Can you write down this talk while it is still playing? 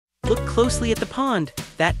Look closely at the pond.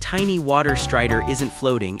 That tiny water strider isn't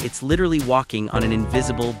floating, it's literally walking on an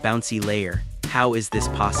invisible, bouncy layer. How is this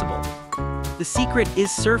possible? The secret is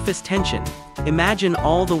surface tension. Imagine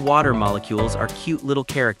all the water molecules are cute little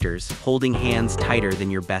characters, holding hands tighter than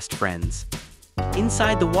your best friends.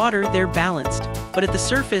 Inside the water, they're balanced, but at the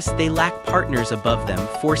surface, they lack partners above them,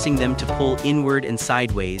 forcing them to pull inward and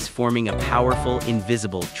sideways, forming a powerful,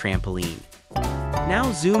 invisible trampoline.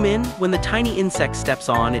 Now zoom in. When the tiny insect steps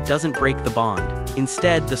on, it doesn't break the bond.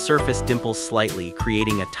 Instead, the surface dimples slightly,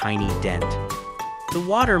 creating a tiny dent. The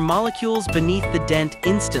water molecules beneath the dent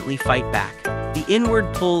instantly fight back. The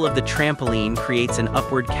inward pull of the trampoline creates an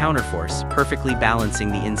upward counterforce, perfectly balancing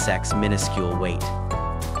the insect's minuscule weight.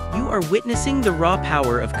 You are witnessing the raw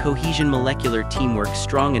power of Cohesion molecular teamwork,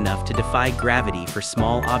 strong enough to defy gravity for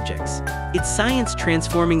small objects. It's science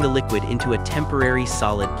transforming the liquid into a temporary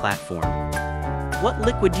solid platform. What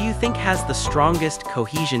liquid do you think has the strongest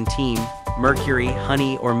Cohesion team? Mercury,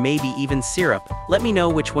 honey, or maybe even syrup? Let me know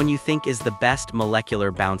which one you think is the best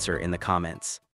molecular bouncer in the comments.